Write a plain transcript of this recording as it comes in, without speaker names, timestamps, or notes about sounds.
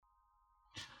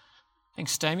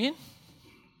Thanks, Damien,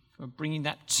 for bringing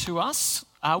that to us.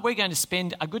 We're going to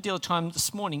spend a good deal of time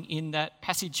this morning in that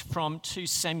passage from 2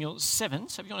 Samuel 7.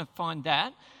 So if you want to find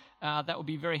that, that will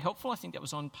be very helpful. I think that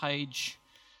was on page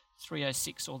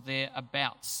 306 or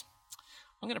thereabouts.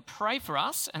 I'm going to pray for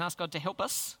us and ask God to help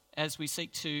us as we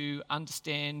seek to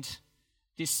understand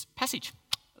this passage.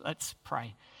 Let's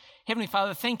pray. Heavenly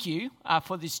Father, thank you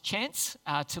for this chance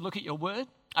to look at your word.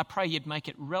 I pray you'd make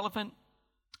it relevant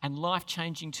and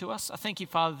life-changing to us. I thank you,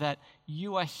 Father, that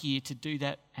you are here to do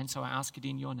that, and so I ask it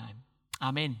in your name.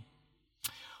 Amen.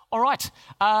 All right,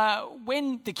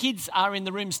 when the kids are in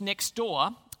the rooms next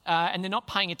door and they're not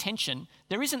paying attention,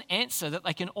 there is an answer that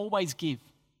they can always give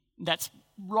that's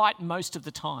right most of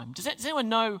the time. Does anyone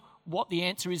know what the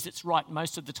answer is that's right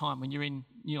most of the time when you're in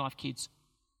New Life Kids?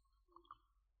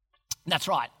 That's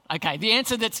right. Okay, the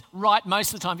answer that's right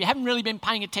most of the time, if you haven't really been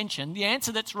paying attention, the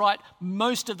answer that's right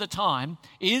most of the time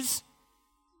is...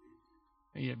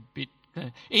 Okay,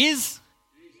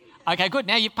 good.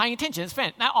 Now you're paying attention. It's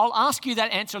fine. Now I'll ask you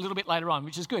that answer a little bit later on,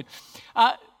 which is good.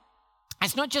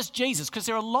 It's not just Jesus, because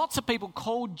there are lots of people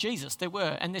called Jesus. There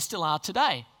were, and there still are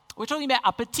today. We're talking about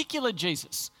a particular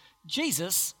Jesus,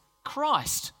 Jesus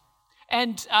Christ.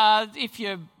 And if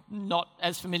you're not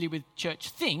as familiar with church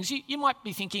things, you might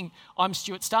be thinking, I'm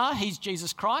Stuart Starr, he's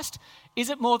Jesus Christ. Is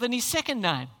it more than his second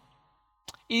name?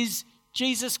 Is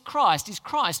Jesus Christ, is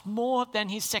Christ more than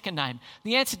his second name?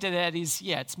 The answer to that is,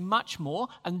 yeah, it's much more,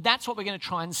 and that's what we're going to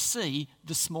try and see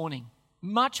this morning.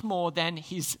 Much more than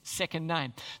his second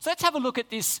name. So let's have a look at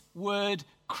this word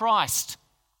Christ.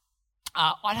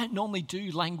 I don't normally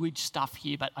do language stuff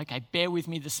here, but okay, bear with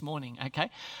me this morning, okay?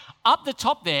 Up the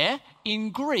top there,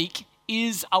 in Greek,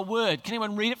 is a word. Can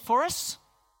anyone read it for us?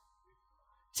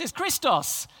 It says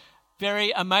Christos.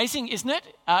 Very amazing, isn't it?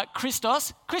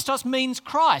 Christos. Christos means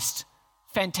Christ.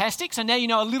 Fantastic. So now you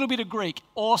know a little bit of Greek.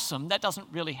 Awesome. That doesn't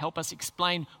really help us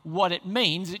explain what it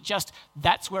means. It just,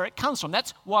 that's where it comes from.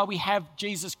 That's why we have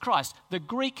Jesus Christ. The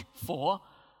Greek for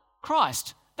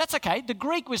Christ. That's okay. The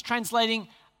Greek was translating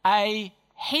a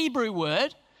Hebrew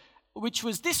word, which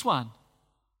was this one,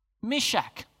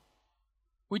 Meshach,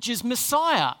 which is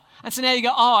Messiah. And so now you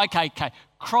go, oh, okay.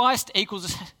 Christ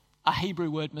equals a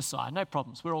Hebrew word, Messiah. No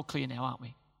problems. We're all clear now, aren't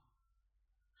we?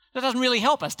 That doesn't really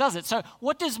help us, does it? So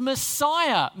what does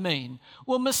Messiah mean?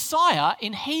 Well, Messiah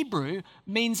in Hebrew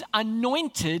means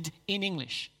anointed in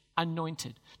English.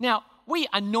 Anointed. Now, we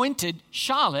anointed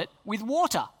Charlotte with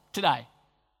water today.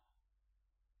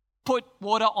 Put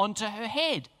water onto her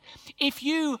head. If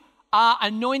you are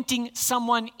anointing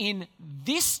someone in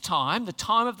this time, the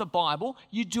time of the Bible,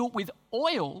 you do it with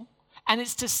oil, and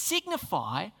it's to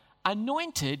signify,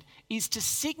 anointed is to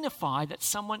signify that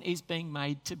someone is being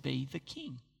made to be the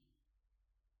king.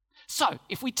 So,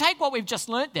 if we take what we've just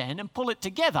learnt then and pull it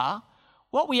together,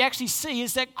 what we actually see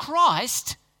is that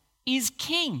Christ is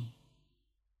king.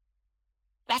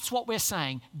 That's what we're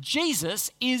saying.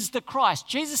 Jesus is the Christ.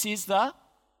 Jesus is the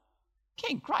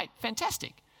king. Great,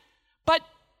 fantastic. But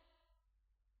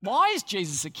why is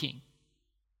Jesus a king?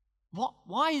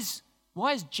 Why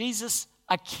is Jesus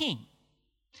a king?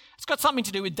 It's got something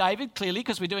to do with David, clearly,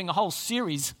 because we're doing a whole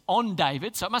series on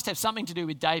David, so it must have something to do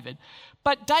with David.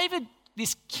 But David,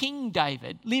 this King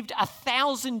David, lived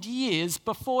 1,000 years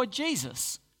before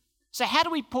Jesus. So how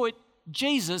do we put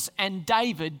Jesus and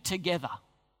David together?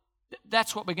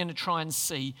 That's what we're going to try and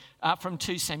see from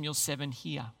 2 Samuel 7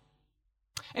 here.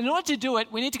 And in order to do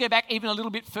it, we need to go back even a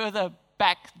little bit further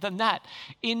back than that.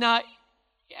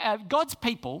 God's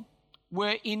people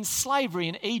were in slavery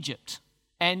in Egypt.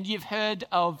 And you've heard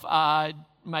of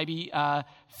maybe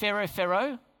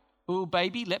Pharaoh, oh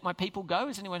baby, let my people go.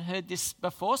 Has anyone heard this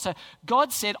before? So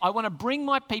God said, I want to bring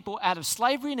my people out of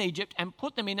slavery in Egypt and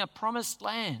put them in a promised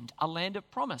land, a land of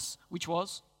promise, which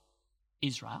was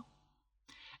Israel.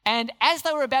 And as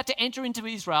they were about to enter into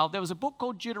Israel, there was a book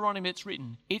called Deuteronomy that's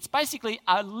written. It's basically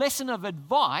a lesson of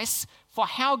advice for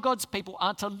how God's people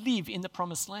are to live in the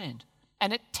promised land.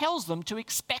 And it tells them to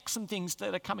expect some things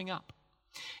that are coming up.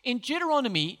 In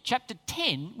Deuteronomy chapter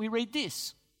 10, we read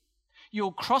this.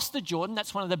 You'll cross the Jordan,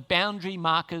 that's one of the boundary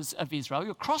markers of Israel.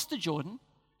 You'll cross the Jordan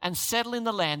and settle in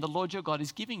the land the Lord your God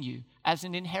is giving you as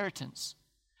an inheritance.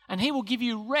 And he will give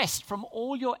you rest from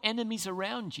all your enemies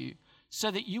around you, so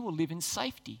that you will live in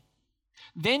safety.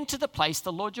 Then to the place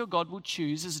the Lord your God will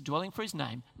choose as a dwelling for his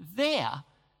name, there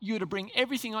you are to bring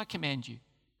everything I command you,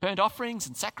 burnt offerings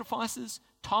and sacrifices,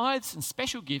 tithes and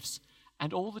special gifts,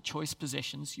 and all the choice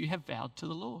possessions you have vowed to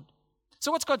the Lord.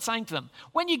 So what's God saying to them?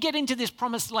 When you get into this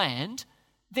promised land,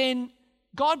 then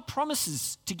God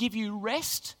promises to give you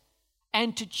rest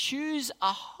and to choose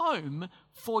a home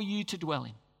for you to dwell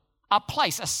in. a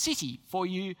place, a city for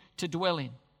you to dwell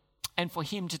in and for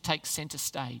him to take center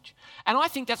stage. And I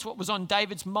think that's what was on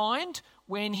David's mind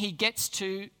when he gets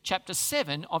to chapter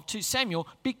 7 of 2 Samuel,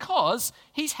 because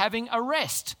he's having a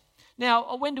rest.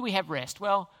 Now, when do we have rest?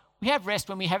 Well, we have rest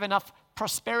when we have enough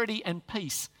prosperity and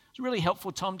peace. It's really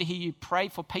helpful, Tom, to hear you pray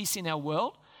for peace in our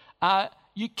world.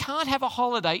 You can't have a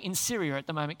holiday in Syria at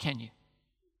the moment, can you?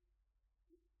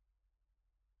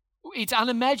 It's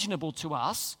unimaginable to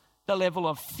us, the level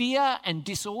of fear and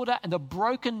disorder and the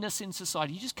brokenness in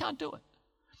society. You just can't do it.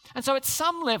 And so at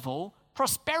some level,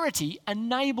 prosperity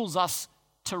enables us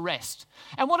to rest.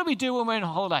 And what do we do when we're on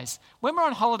holidays? When we're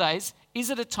on holidays, is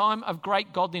it a time of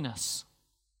great godliness?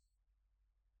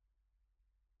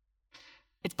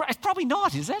 It's probably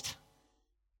not, is it?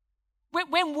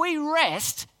 When we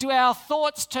rest, do our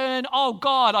thoughts turn, oh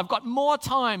God, I've got more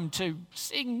time to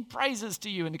sing praises to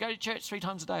you and to go to church 3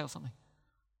 times a day or something?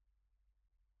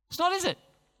 It's not, is it?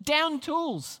 Down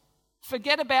tools.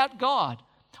 Forget about God.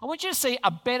 I want you to see a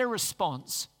better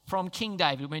response from King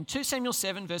David when 2 Samuel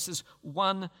 7 verses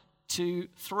 1 to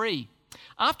 3.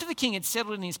 After the king had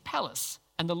settled in his palace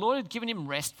and the Lord had given him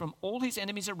rest from all his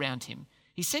enemies around him,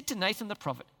 he said to Nathan the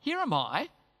prophet, "Here am I,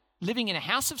 living in a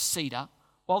house of cedar,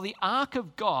 while the ark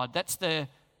of God," that's the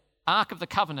ark of the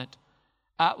covenant,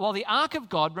 "while the ark of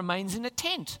God remains in a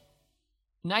tent."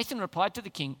 Nathan replied to the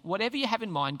king, "Whatever you have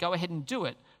in mind, go ahead and do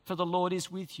it, for the Lord is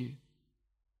with you."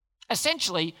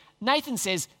 Essentially, Nathan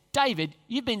says, David,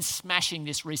 you've been smashing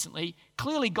this recently.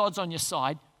 Clearly God's on your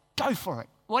side. Go for it.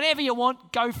 Whatever you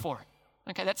want, go for it.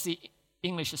 Okay, that's the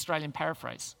English-Australian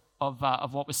paraphrase of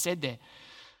what was said there.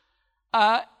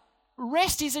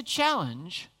 Rest is a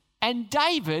challenge, and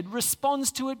David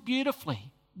responds to it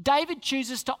beautifully. David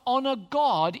chooses to honor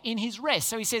God in his rest.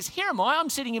 So he says, here am I, I'm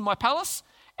sitting in my palace,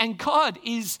 and God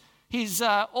is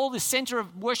all the center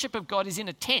of worship of God is in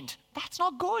a tent. That's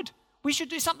not good. We should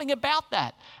do something about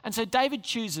that. And so David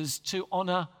chooses to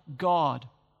honor God.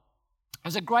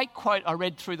 There's a great quote I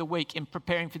read through the week in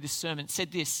preparing for this sermon. It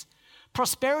said this: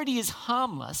 prosperity is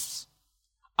harmless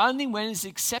only when it is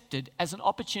accepted as an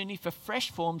opportunity for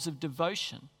fresh forms of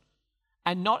devotion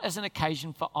and not as an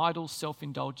occasion for idle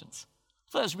self-indulgence.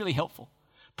 So that was really helpful.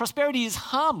 Prosperity is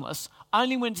harmless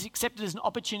only when it's accepted as an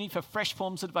opportunity for fresh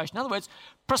forms of devotion. In other words,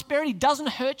 prosperity doesn't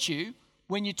hurt you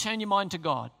when you turn your mind to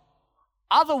God.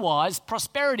 Otherwise,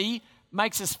 prosperity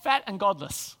makes us fat and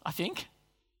godless, I think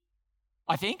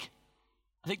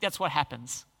that's what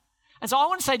happens. And so I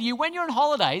want to say to you, when you're on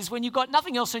holidays, when you've got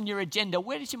nothing else on your agenda,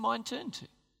 where does your mind turn to?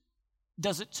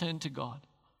 Does it turn to God?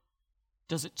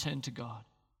 Does it turn to God?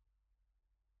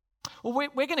 Well,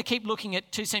 we're going to keep looking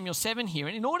at 2 Samuel 7 here,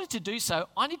 and in order to do so,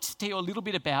 I need to tell you a little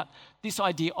bit about this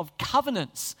idea of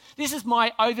covenants. This is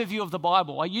my overview of the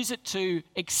Bible. I use it to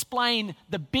explain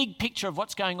the big picture of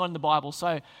what's going on in the Bible.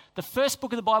 So the first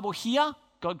book of the Bible here,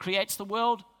 God creates the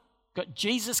world, got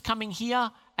Jesus coming here,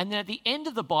 and then at the end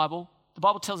of the Bible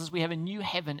tells us we have a new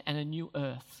heaven and a new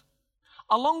earth.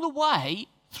 Along the way,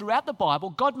 throughout the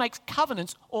Bible, God makes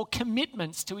covenants or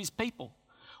commitments to his people.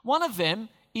 One of them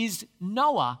is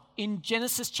Noah in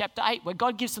Genesis chapter 8, where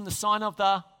God gives him the sign of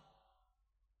the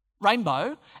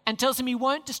rainbow and tells him he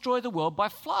won't destroy the world by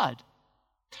flood.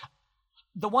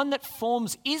 The one that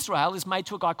forms Israel is made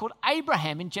to a guy called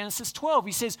Abraham in Genesis 12.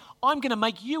 He says, I'm going to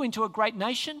make you into a great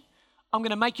nation. I'm going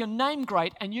to make your name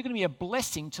great, and you're going to be a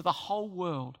blessing to the whole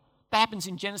world. That happens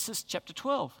in Genesis chapter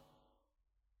 12.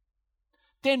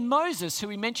 Then Moses, who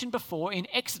we mentioned before in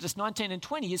Exodus 19 and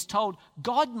 20, is told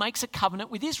God makes a covenant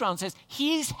with Israel and says,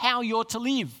 here's how you're to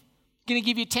live. I'm going to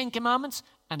give you 10 commandments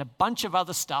and a bunch of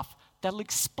other stuff that'll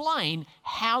explain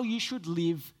how you should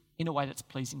live in a way that's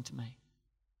pleasing to me.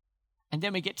 And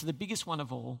then we get to the biggest one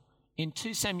of all in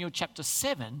 2 Samuel chapter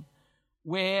 7,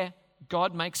 where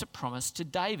God makes a promise to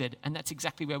David, and that's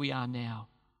exactly where we are now.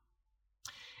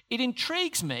 It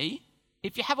intrigues me,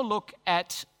 if you have a look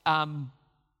at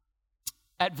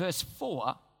verse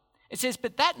 4, it says,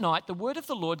 but that night the word of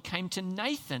the Lord came to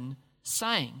Nathan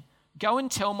saying, go and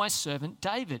tell my servant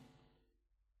David.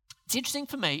 It's interesting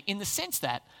for me in the sense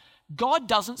that God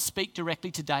doesn't speak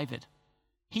directly to David.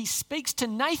 He speaks to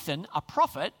Nathan, a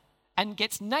prophet, and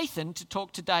gets Nathan to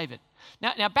talk to David.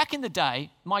 Now, back in the day,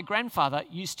 my grandfather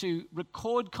used to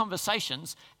record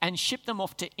conversations and ship them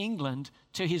off to England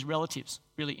to his relatives.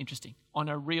 Really interesting, on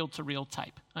a reel-to-reel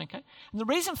tape, okay? And the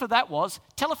reason for that was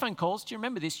telephone calls, do you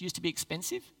remember this, used to be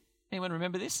expensive? Anyone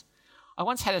remember this? I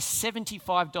once had a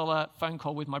 $75 phone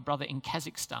call with my brother in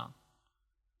Kazakhstan.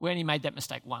 We only made that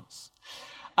mistake once.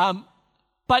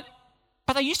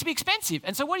 But they used to be expensive.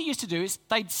 And so what he used to do is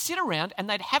they'd sit around and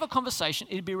they'd have a conversation.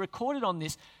 It'd be recorded on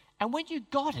this. And when you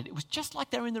got it, it was just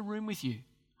like they were in the room with you.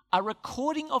 a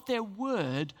recording of their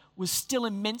word was still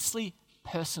immensely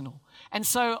personal. And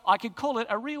so I could call it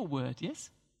a real word, yes?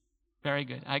 Very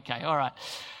good. Okay, all right.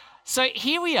 So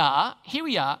here we are.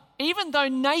 Even though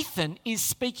Nathan is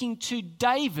speaking to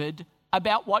David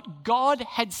about what God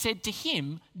had said to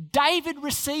him, David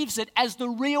receives it as the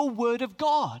real word of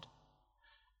God.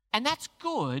 And that's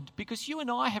good because you and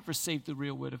I have received the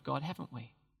real word of God, haven't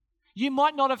we? You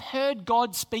might not have heard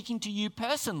God speaking to you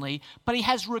personally, but he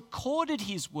has recorded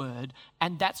his word,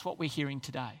 and that's what we're hearing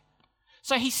today.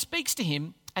 So he speaks to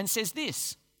him and says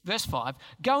this, verse 5,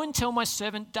 "Go and tell my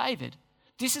servant David,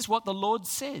 this is what the Lord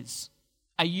says.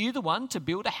 Are you the one to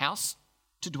build a house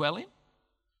to dwell in?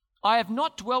 I have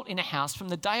not dwelt in a house from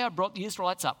the day I brought the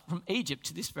Israelites up from Egypt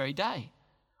to this very day.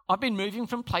 I've been moving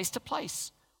from place to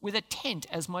place with a tent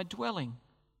as my dwelling.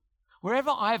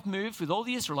 Wherever I have moved with all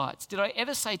the Israelites, did I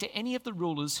ever say to any of the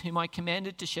rulers whom I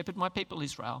commanded to shepherd my people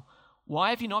Israel,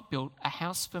 why have you not built a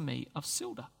house for me of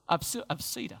cedar?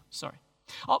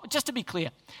 Oh, just to be clear,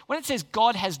 when it says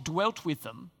God has dwelt with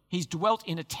them, he's dwelt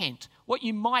in a tent, what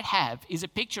you might have is a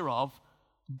picture of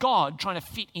God trying to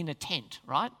fit in a tent,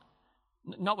 right?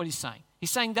 Not what he's saying.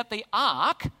 He's saying that the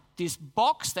ark, this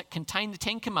box that contained the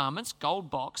 10 Commandments, gold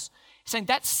box, he's saying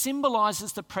that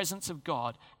symbolizes the presence of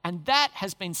God, and that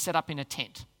has been set up in a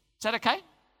tent. Is that okay?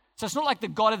 So it's not like the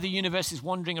God of the universe is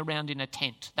wandering around in a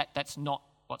tent. That's not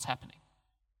what's happening.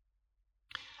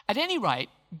 At any rate,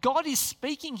 God is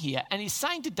speaking here, and he's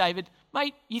saying to David,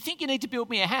 mate, you think you need to build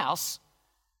me a house?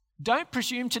 Don't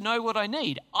presume to know what I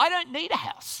need. I don't need a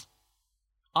house.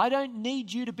 I don't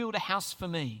need you to build a house for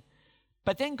me.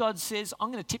 But then God says,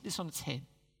 I'm going to tip this on its head.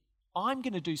 I'm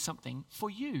going to do something for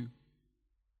you.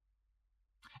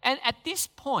 And at this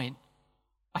point,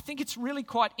 I think it's really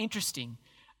quite interesting.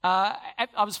 I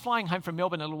was flying home from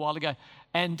Melbourne a little while ago,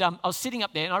 and I was sitting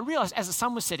up there, and I realised as the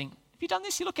sun was setting, have you done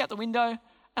this? You look out the window, and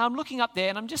I'm looking up there,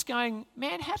 and I'm just going,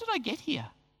 man, how did I get here?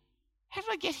 How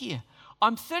did I get here?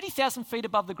 I'm 30,000 feet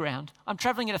above the ground. I'm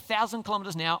travelling at 1,000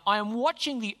 kilometres an hour. I am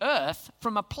watching the earth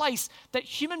from a place that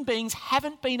human beings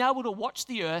haven't been able to watch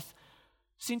the earth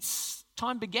since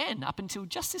time began, up until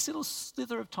just this little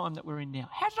slither of time that we're in now.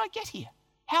 How did I get here?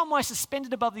 How am I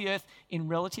suspended above the earth in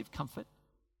relative comfort,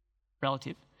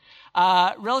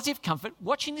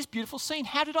 watching this beautiful scene?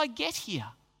 How did I get here?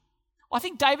 Well, I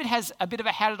think David has a bit of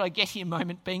a how did I get here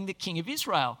moment being the king of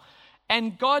Israel.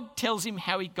 And God tells him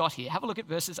how he got here. Have a look at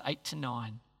verses 8 to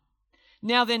 9.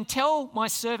 Now then tell my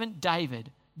servant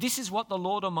David, this is what the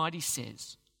Lord Almighty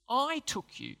says. I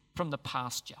took you from the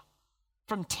pasture,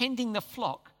 from tending the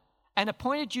flock, and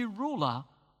appointed you ruler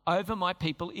over my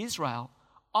people Israel.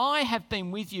 I have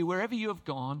been with you wherever you have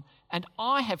gone, and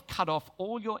I have cut off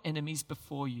all your enemies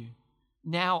before you.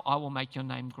 Now I will make your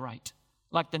name great,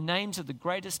 like the names of the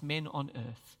greatest men on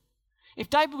earth. If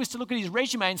David was to look at his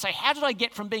resume and say, how did I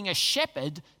get from being a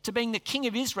shepherd to being the king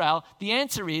of Israel? The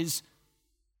answer is,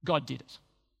 God did it.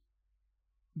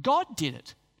 God did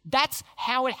it. That's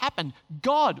how it happened.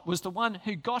 God was the one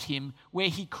who got him where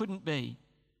he couldn't be.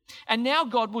 And now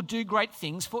God will do great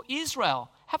things for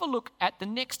Israel. Have a look at the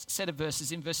next set of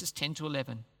verses in verses 10 to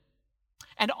 11.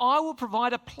 And I will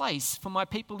provide a place for my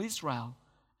people Israel,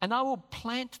 and I will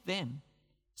plant them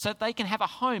so that they can have a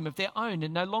home of their own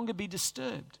and no longer be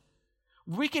disturbed.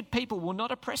 Wicked people will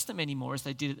not oppress them anymore as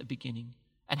they did at the beginning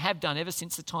and have done ever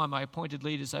since the time I appointed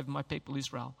leaders over my people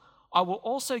Israel. I will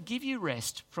also give you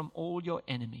rest from all your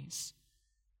enemies.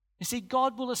 You see,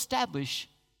 God will establish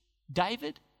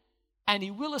David, and he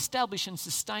will establish and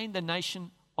sustain the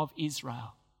nation of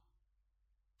Israel.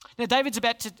 Now, David's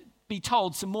about to be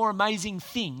told some more amazing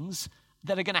things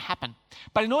that are going to happen.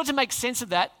 But in order to make sense of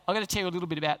that, I've got to tell you a little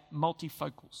bit about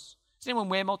multifocals. Does anyone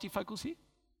wear multifocals here?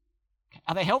 Okay.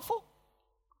 Are they helpful?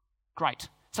 Great.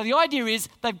 So the idea is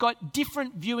they've got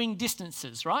different viewing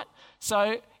distances, right?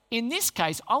 So in this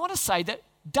case, I want to say that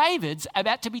David's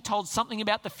about to be told something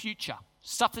about the future,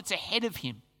 stuff that's ahead of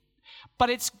him. But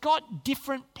it's got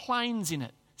different planes in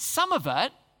it. Some of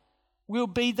it will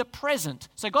be the present.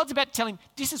 So God's about to tell him,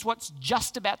 this is what's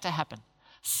just about to happen.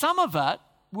 Some of it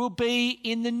will be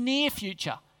in the near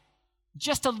future,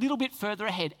 just a little bit further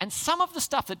ahead. And some of the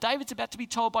stuff that David's about to be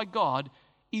told by God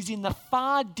is in the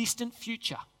far distant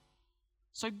future.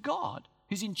 So God,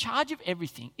 who's in charge of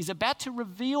everything, is about to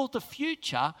reveal the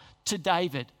future to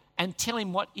David and tell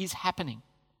him what is happening.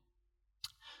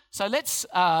 So let's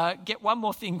get one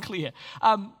more thing clear.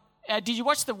 Did you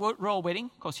watch the royal wedding?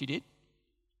 Of course you did.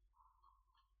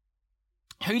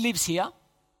 Who lives here?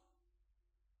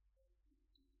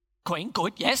 Queen,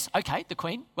 good, yes, okay, the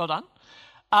Queen, well done.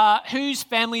 Whose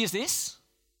family is this?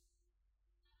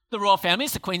 The royal family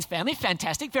is the Queen's family.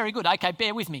 Fantastic. Very good. Okay,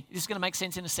 bear with me. This is going to make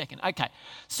sense in a second. Okay.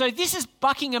 So this is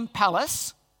Buckingham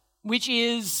Palace, which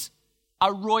is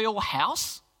a royal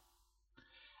house.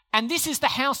 And this is the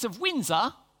House of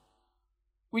Windsor,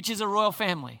 which is a royal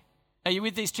family. Are you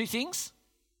with these two things?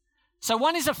 So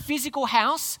one is a physical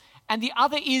house and the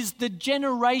other is the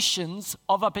generations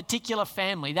of a particular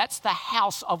family. That's the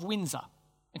House of Windsor.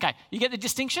 Okay, you get the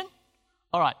distinction?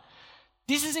 All right.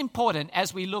 This is important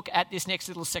as we look at this next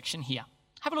little section here.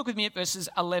 Have a look with me at verses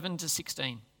 11 to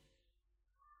 16.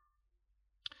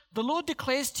 The Lord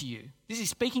declares to you, this is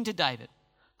speaking to David,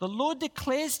 the Lord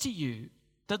declares to you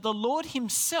that the Lord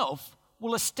himself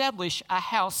will establish a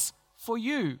house for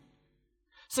you.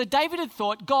 So David had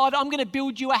thought, God, I'm going to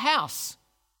build you a house.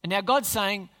 And now God's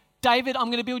saying, David, I'm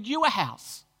going to build you a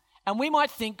house. And we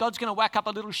might think God's going to whack up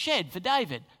a little shed for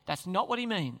David. That's not what he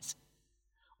means.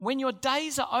 When your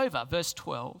days are over, verse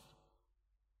 12,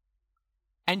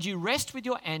 and you rest with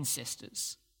your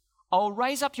ancestors, I will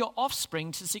raise up your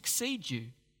offspring to succeed you,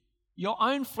 your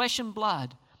own flesh and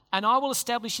blood, and I will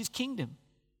establish his kingdom.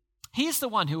 He is the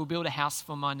one who will build a house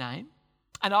for my name,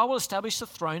 and I will establish the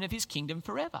throne of his kingdom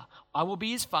forever. I will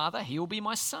be his father, he will be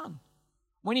my son.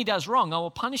 When he does wrong, I will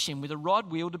punish him with a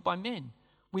rod wielded by men,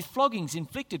 with floggings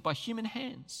inflicted by human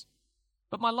hands.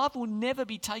 But my love will never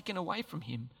be taken away from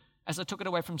him, as I took it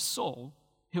away from Saul,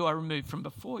 who I removed from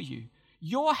before you.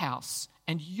 Your house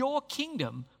and your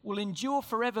kingdom will endure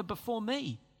forever before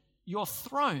me. Your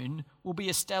throne will be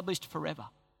established forever.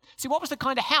 See, what was the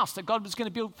kind of house that God was going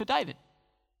to build for David?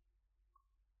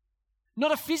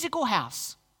 Not a physical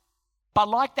house, but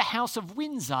like the House of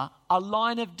Windsor, a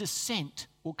line of descent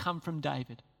will come from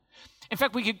David. In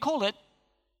fact, we could call it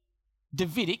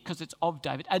Davidic, because it's of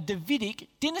David, a Davidic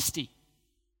dynasty.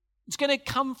 It's going to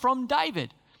come from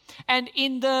David. And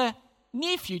in the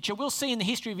near future, we'll see in the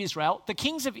history of Israel, the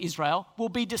kings of Israel will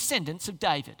be descendants of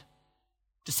David.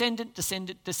 Descendant,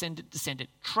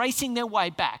 tracing their way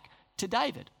back to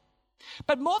David.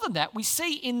 But more than that, we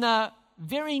see in the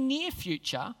very near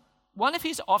future, one of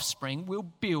his offspring will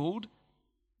build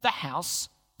the house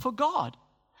for God.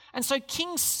 And so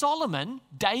King Solomon,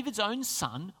 David's own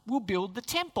son, will build the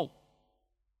temple.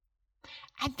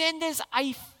 And then there's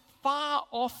a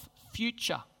far-off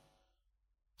future.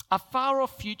 A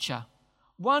far-off future.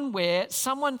 One where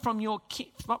someone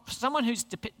who's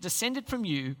descended from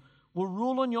you will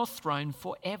rule on your throne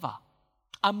forever.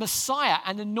 A Messiah,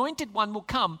 an anointed one will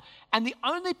come, and the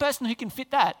only person who can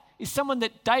fit that is someone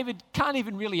that David can't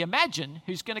even really imagine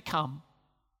who's going to come,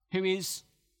 who is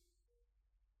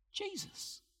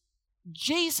Jesus.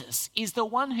 Jesus is the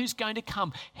one who's going to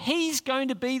come. He's going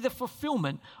to be the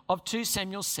fulfillment of 2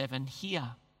 Samuel 7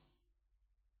 here.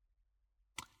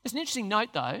 There's an interesting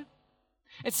note though.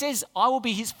 It says, I will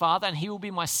be his father and he will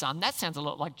be my son. That sounds a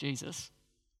lot like Jesus.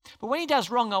 But when he does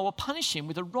wrong, I will punish him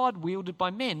with a rod wielded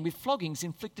by men, with floggings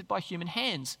inflicted by human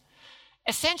hands.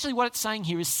 Essentially what it's saying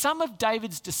here is some of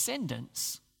David's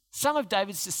descendants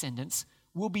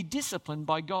will be disciplined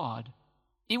by God.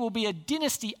 It will be a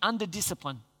dynasty under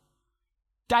discipline.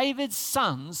 David's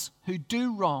sons who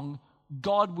do wrong,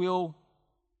 God will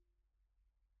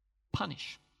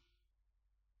punish.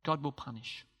 God will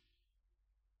punish.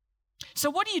 So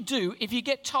what do you do if you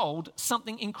get told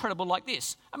something incredible like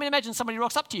this? I mean, imagine somebody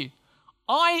rocks up to you.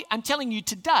 I am telling you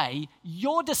today,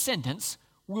 your descendants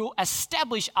will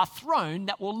establish a throne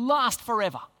that will last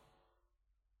forever.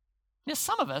 Now,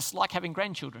 some of us like having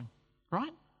grandchildren,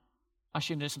 right? I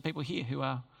assume there's some people here who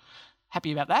are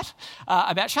happy about that,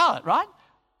 about Charlotte, right?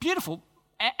 Beautiful.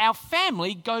 Our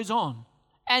family goes on.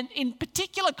 And in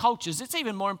particular cultures, it's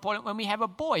even more important when we have a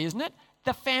boy, isn't it?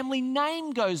 The family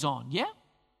name goes on, yeah?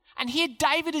 And here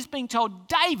David is being told,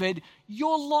 David,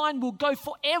 your line will go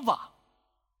forever.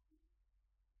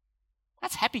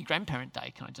 That's happy grandparent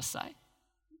day, can I just say?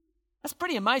 That's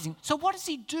pretty amazing. So what does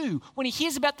he do when he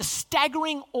hears about the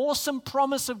staggering, awesome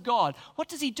promise of God? What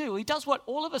does he do? He does what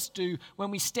all of us do when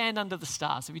we stand under the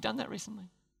stars. Have you done that recently?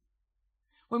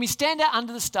 When we stand out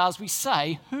under the stars, we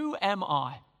say, who am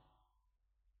I?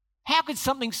 How could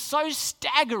something so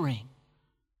staggering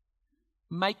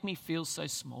make me feel so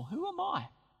small? Who am I?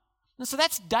 And so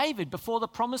that's David before the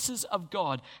promises of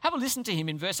God. Have a listen to him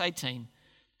in verse 18.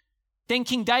 Then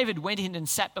King David went in and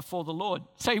sat before the Lord.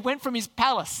 So he went from his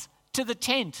palace to the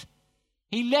tent.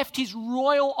 He left his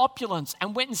royal opulence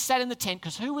and went and sat in the tent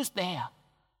because who was there?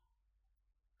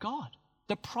 God,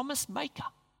 the promise maker.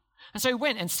 And so he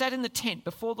went and sat in the tent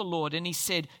before the Lord and he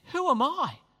said, who am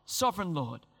I, sovereign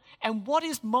Lord? And what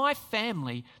is my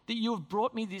family that you have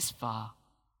brought me this far?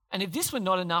 And if this were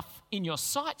not enough in your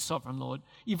sight, sovereign Lord,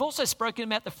 you've also spoken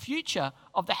about the future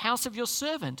of the house of your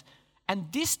servant And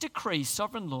this decree,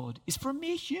 sovereign Lord, is for a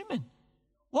mere human.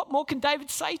 What more can David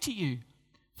say to you?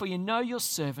 For you know your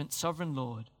servant, sovereign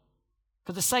Lord.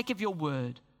 For the sake of your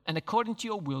word and according to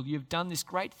your will, you have done this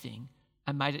great thing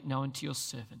and made it known to your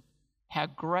servant. How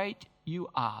great you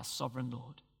are, sovereign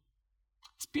Lord.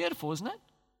 It's beautiful, isn't it?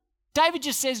 David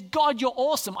just says, God, you're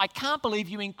awesome. I can't believe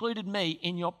you included me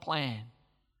in your plan.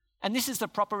 And this is the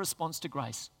proper response to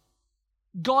grace.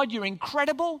 God, you're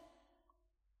incredible.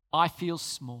 I feel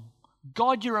small.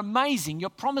 God, you're amazing. Your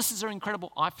promises are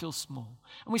incredible. I feel small.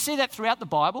 And we see that throughout the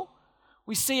Bible.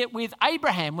 We see it with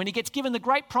Abraham when he gets given the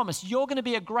great promise, you're going to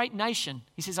be a great nation.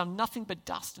 He says, I'm nothing but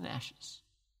dust and ashes.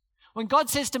 When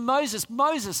God says to Moses,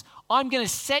 Moses, I'm going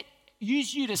to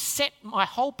use you to set my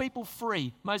whole people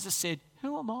free. Moses said,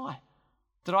 who am I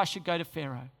that I should go to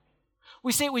Pharaoh?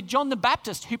 We see it with John the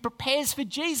Baptist who prepares for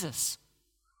Jesus.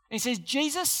 And he says,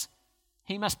 Jesus,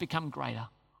 he must become greater.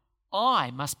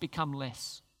 I must become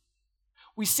less.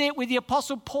 We see it with the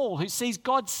Apostle Paul who sees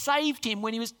God saved him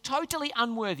when he was totally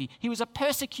unworthy. He was a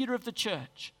persecutor of the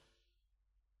church.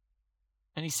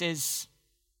 And he says,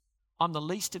 I'm the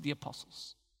least of the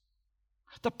apostles.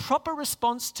 The proper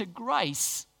response to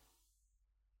grace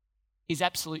is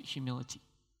absolute humility.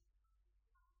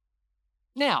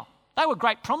 Now, they were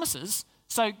great promises.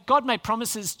 So God made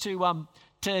promises to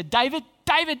David.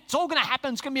 David, it's all going to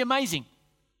happen. It's going to be amazing.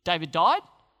 David died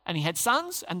and he had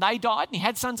sons and they died. And he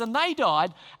had sons and they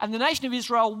died. And the nation of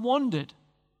Israel wandered.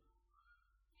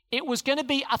 It was going to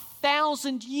be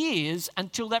 1,000 years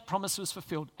until that promise was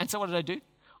fulfilled. And so what did I do?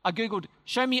 I Googled,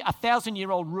 show me a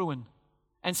 1,000-year-old ruin.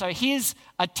 And so here's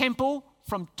a temple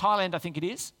from Thailand, I think it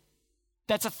is.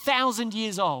 That's 1,000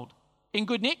 years old. In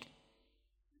good nick?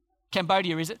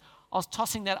 Cambodia, is it? I was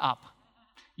tossing that up.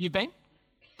 You've been?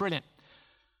 Brilliant.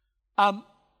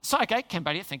 Okay,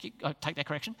 Cambodia, thank you. I take that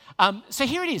correction. So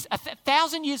here it is,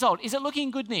 1,000 years old. Is it looking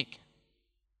in good nick?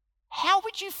 How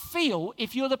would you feel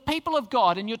if you're the people of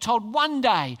God and you're told one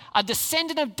day a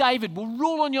descendant of David will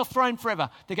rule on your throne forever?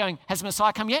 They're going, has the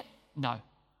Messiah come yet? No.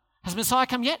 Has the Messiah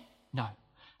come yet? No.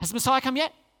 Has the Messiah come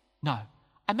yet? No.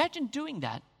 Imagine doing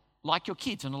that like your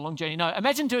kids on a long journey. No.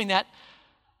 Imagine doing that.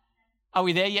 Are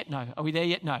we there yet? No. Are we there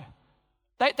yet? No.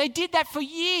 They did that for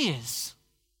years.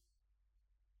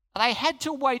 They had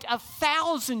to wait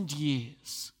 1,000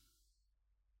 years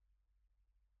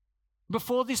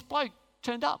before this bloke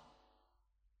turned up.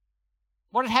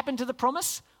 What had happened to the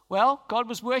promise? Well, God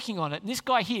was working on it. And this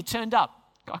guy here turned up,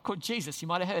 a guy called Jesus. You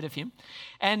might have heard of him.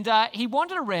 And he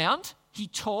wandered around, he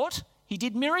taught, he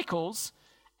did miracles,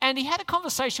 and he had a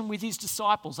conversation with his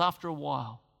disciples after a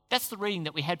while. That's the reading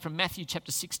that we had from Matthew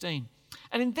chapter 16.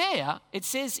 And in there, it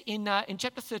says in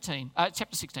chapter 16,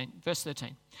 verse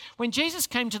 13, when Jesus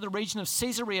came to the region of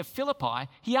Caesarea Philippi,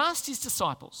 he asked his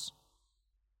disciples,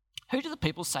 who do the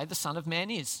people say the Son of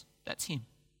Man is? That's him.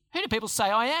 Who do people say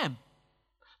I am?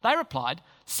 They replied,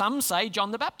 some say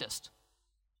John the Baptist.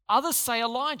 Others say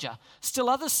Elijah. Still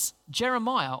others,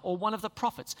 Jeremiah or one of the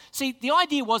prophets. See, the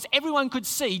idea was everyone could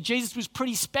see Jesus was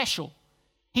pretty special.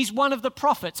 He's one of the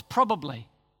prophets, probably.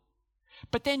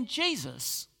 But then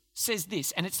Jesus says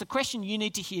this, and it's the question you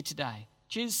need to hear today.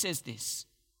 Jesus says this,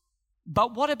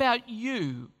 but what about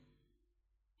you?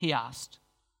 He asked,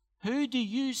 who do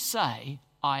you say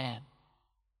I am?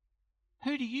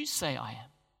 Who do you say I am?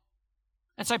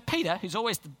 And so Peter, who's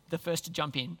always the first to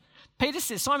jump in, Peter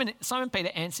says, Simon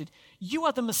Peter answered, you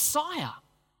are the Messiah,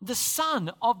 the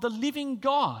Son of the living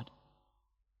God.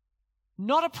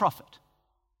 Not a prophet,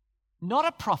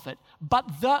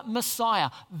 but the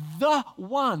Messiah, the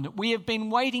one we have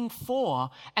been waiting for.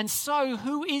 And so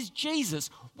who is Jesus?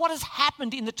 What has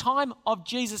happened in the time of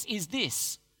Jesus is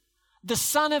this. The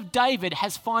Son of David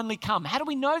has finally come. How do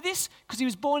we know this? Because he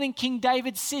was born in King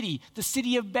David's city, the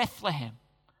city of Bethlehem.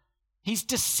 He's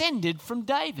descended from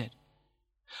David.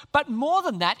 But more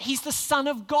than that, he's the Son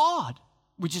of God,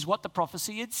 which is what the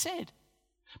prophecy had said.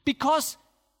 Because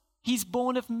he's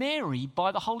born of Mary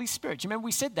by the Holy Spirit. Do you remember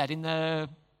we said that in the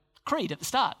creed at the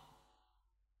start?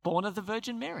 Born of the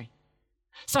Virgin Mary.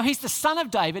 So he's the Son of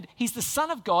David, he's the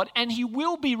Son of God, and he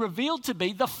will be revealed to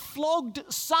be the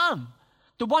flogged Son,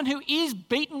 the one who is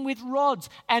beaten with rods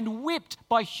and whipped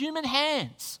by human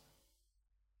hands.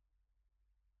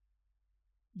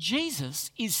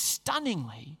 Jesus is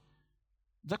stunningly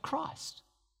the Christ.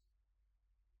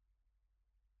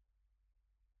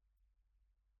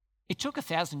 It took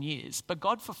 1,000 years, but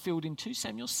God fulfilled in 2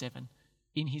 Samuel 7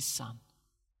 in his Son.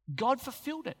 God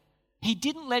fulfilled it. He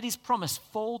didn't let his promise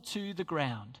fall to the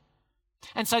ground.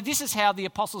 And so this is how the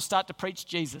apostles start to preach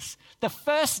Jesus. The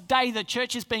first day the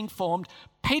church is being formed,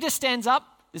 Peter stands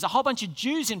up, there's a whole bunch of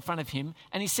Jews in front of him,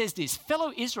 and he says this,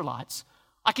 fellow Israelites,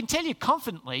 I can tell you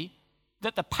confidently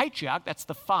that the patriarch, that's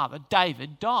the father,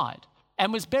 David, died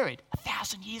and was buried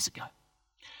 1,000 years ago.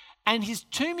 And his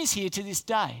tomb is here to this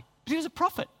day. But he was a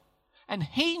prophet. And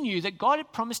he knew that God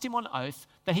had promised him on oath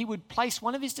that he would place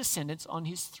one of his descendants on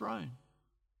his throne.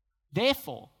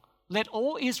 Therefore, let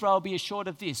all Israel be assured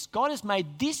of this: God has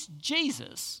made this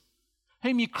Jesus,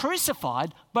 whom you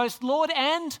crucified, both Lord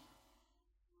and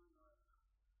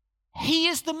he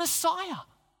is the Messiah.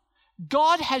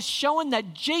 God has shown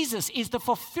that Jesus is the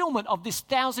fulfillment of this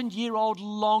 1,000-year-old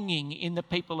longing in the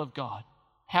people of God.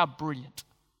 How brilliant.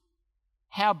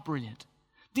 How brilliant.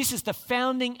 This is the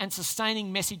founding and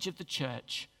sustaining message of the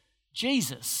church.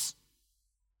 Jesus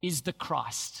is the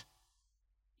Christ,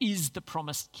 is the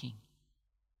promised King.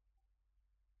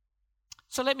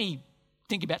 So let me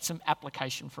think about some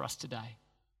application for us today.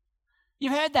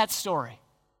 You've heard that story.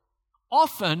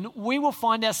 Often we will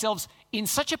find ourselves in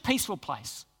such a peaceful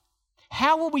place.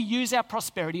 How will we use our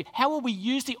prosperity? How will we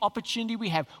use the opportunity we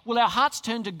have? Will our hearts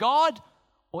turn to God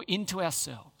or into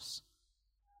ourselves?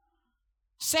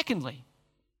 Secondly,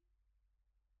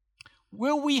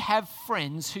 will we have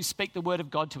friends who speak the word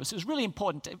of God to us? It was really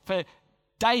important for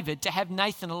David to have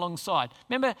Nathan alongside.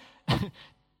 Remember,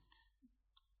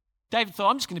 David thought,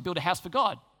 I'm just going to build a house for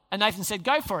God. And Nathan said,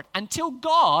 go for it. Until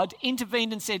God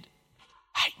intervened and said,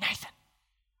 hey, Nathan,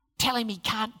 tell him he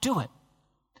can't do it.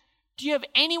 Do you have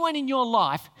anyone in your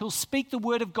life who'll speak the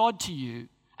word of God to you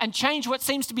and change what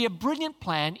seems to be a brilliant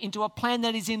plan into a plan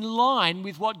that is in line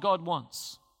with what God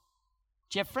wants?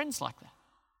 Do you have friends like that?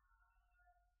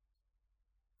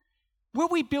 Will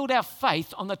we build our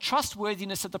faith on the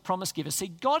trustworthiness of the promise giver? See,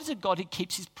 God is a God who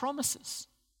keeps his promises.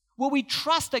 Will we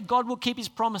trust that God will keep his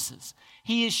promises?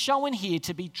 He is shown here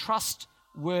to be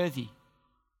trustworthy.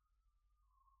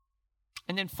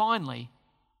 And then finally,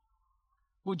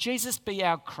 will Jesus be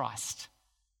our Christ?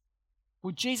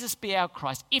 Will Jesus be our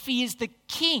Christ? If he is the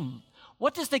King,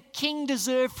 what does the King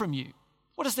deserve from you?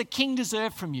 What does the King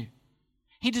deserve from you?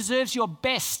 He deserves your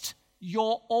best,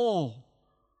 your all.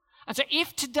 And so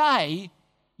if today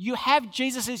you have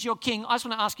Jesus as your King, I just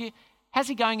want to ask you, how's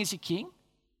he going as your King?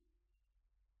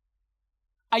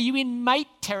 Are you in mate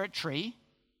territory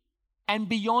and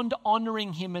beyond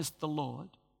honouring him as the Lord?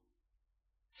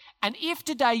 And if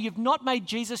today you've not made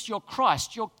Jesus your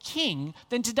Christ, your King,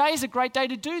 then today is a great day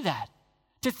to do that.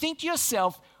 To think to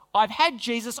yourself, I've had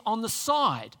Jesus on the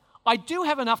side. I do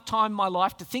have enough time in my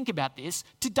life to think about this.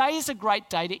 Today is a great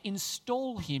day to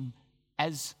install him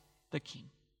as the King.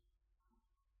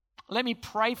 Let me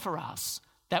pray for us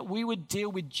that we would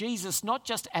deal with Jesus not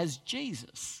just as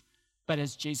Jesus, but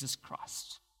as Jesus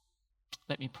Christ.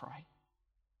 Let me pray.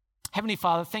 Heavenly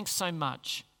Father, thanks so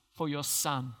much for your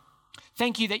Son.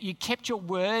 Thank you that you kept your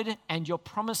word and your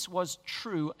promise was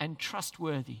true and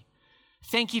trustworthy.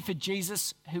 Thank you for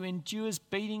Jesus, who endures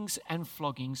beatings and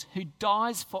floggings, who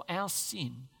dies for our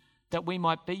sin, that we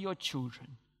might be your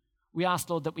children. We ask,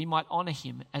 Lord, that we might honour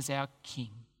him as our King.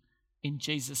 In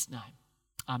Jesus' name,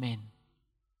 amen.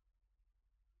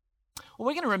 Well,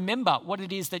 we're going to remember what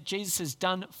it is that Jesus has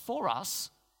done for us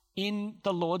in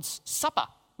the Lord's Supper,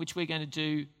 which we're going to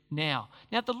do now.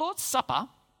 Now, the Lord's Supper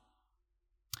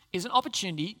is an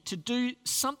opportunity to do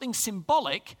something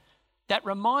symbolic that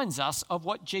reminds us of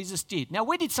what Jesus did. Now,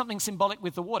 we did something symbolic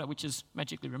with the water, which is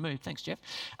magically removed. Thanks, Jeff.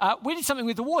 We did something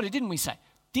with the water, didn't we say?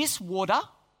 This water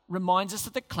reminds us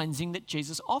of the cleansing that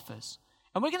Jesus offers.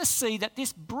 And we're going to see that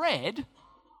this bread,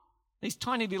 these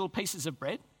tiny little pieces of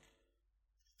bread,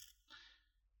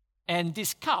 and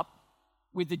this cup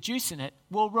with the juice in it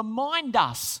will remind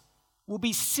us, will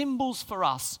be symbols for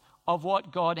us of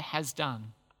what God has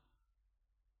done.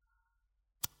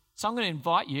 So I'm going to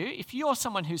invite you, if you're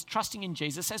someone who's trusting in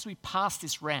Jesus, as we pass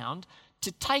this round,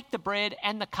 to take the bread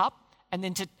and the cup and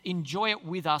then to enjoy it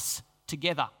with us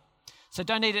together. So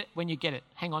don't eat it when you get it.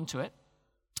 Hang on to it.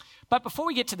 But before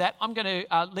we get to that, I'm going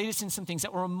to lead us in some things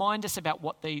that will remind us about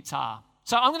what these are.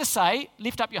 So I'm going to say,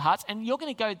 lift up your hearts, and you're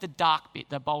going to go the dark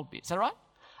bit, the bold bit. Is that right?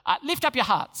 Lift up your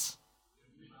hearts.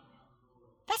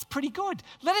 That's pretty good.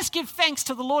 Let us give thanks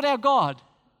to the Lord our God.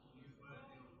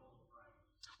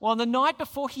 Well, on the night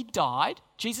before he died,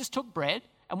 Jesus took bread,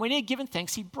 and when he had given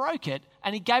thanks, he broke it,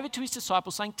 and he gave it to his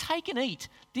disciples, saying, take and eat.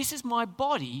 This is my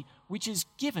body, which is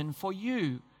given for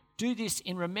you. Do this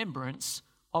in remembrance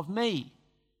of me.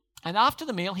 And after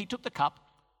the meal, he took the cup.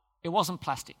 It wasn't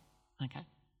plastic, okay?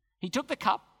 He took the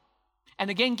cup,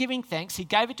 and again giving thanks, he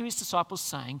gave it to his disciples,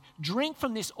 saying, drink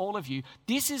from this, all of you.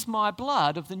 This is my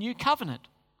blood of the new covenant,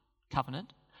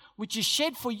 which is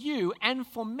shed for you and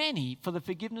for many for the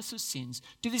forgiveness of sins.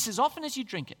 Do this as often as you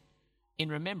drink it in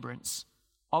remembrance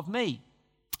of me.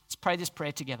 Let's pray this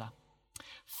prayer together.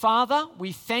 Father,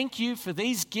 we thank you for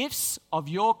these gifts of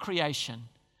your creation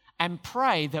and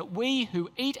pray that we who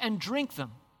eat and drink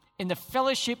them in the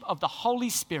fellowship of the Holy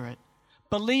Spirit,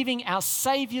 believing our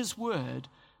Saviour's word,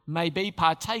 may be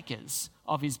partakers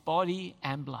of his body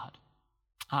and blood.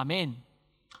 Amen.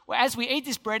 Well, as we eat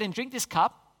this bread and drink this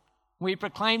cup, we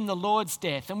proclaim the Lord's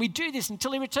death, and we do this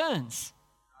until he returns.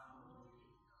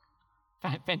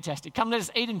 Fantastic. Come, let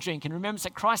us eat and drink and remember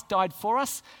that Christ died for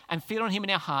us and feed on him in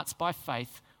our hearts by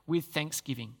faith with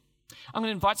thanksgiving. I'm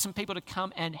going to invite some people to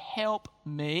come and help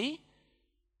me.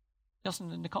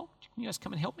 Nelson and Nicole, can you guys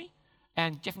come and help me?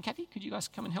 And Jeff and Kathy, could you guys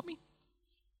come and help me?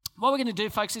 What we're going to do,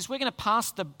 folks, is we're going to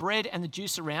pass the bread and the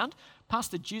juice around. Pass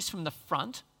the juice from the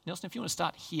front. Nelson, if you want to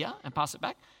start here and pass it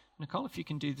back. Nicole, if you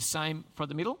can do the same for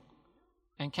the middle.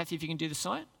 And Kathy, if you can do the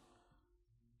side.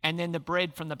 And then the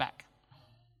bread from the back.